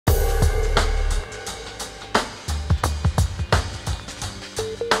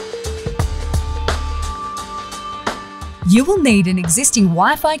You will need an existing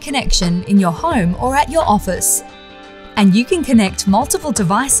Wi-Fi connection in your home or at your office. And you can connect multiple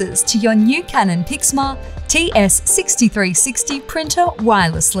devices to your new Canon PIXMA TS6360 printer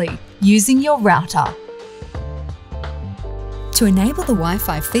wirelessly using your router. To enable the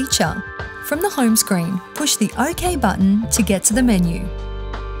Wi-Fi feature, from the home screen, push the OK button to get to the menu.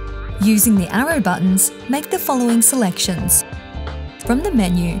 Using the arrow buttons, make the following selections. From the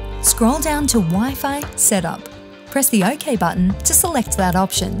menu, scroll down to Wi-Fi Setup. Press the OK button to select that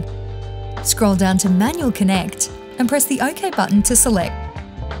option. Scroll down to Manual Connect and press the OK button to select.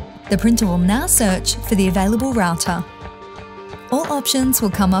 The printer will now search for the available router. All options will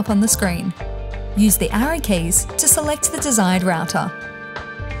come up on the screen. Use the arrow keys to select the desired router.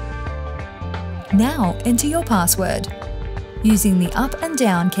 Now enter your password, using the up and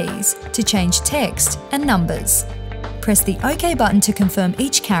down keys to change text and numbers. Press the OK button to confirm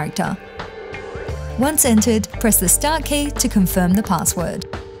each character. Once entered, press the Start key to confirm the password.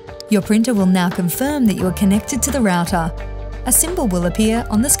 Your printer will now confirm that you are connected to the router. A symbol will appear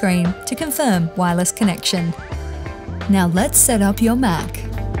on the screen to confirm wireless connection. Now let's set up your Mac.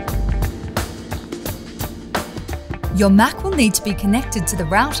 Your Mac will need to be connected to the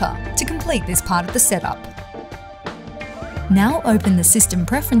router to complete this part of the setup. Now open the System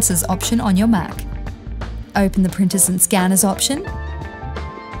Preferences option on your Mac. Open the Printers and Scanners option.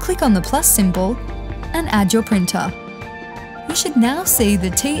 Click on the plus symbol and add your printer. You should now see the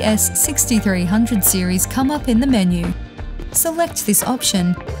TS6300 series come up in the menu. Select this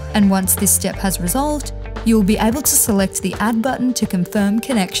option, and once this step has resolved, you will be able to select the Add button to confirm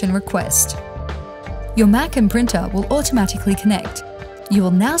connection request. Your Mac and printer will automatically connect. You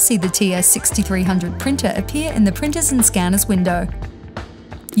will now see the TS6300 printer appear in the Printers and Scanners window.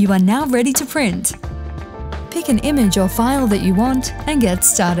 You are now ready to print. Pick an image or file that you want and get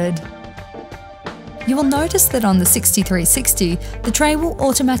started. You will notice that on the 6360, the tray will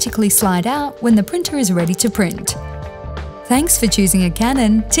automatically slide out when the printer is ready to print. Thanks for choosing a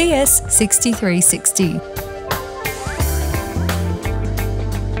Canon TS6360.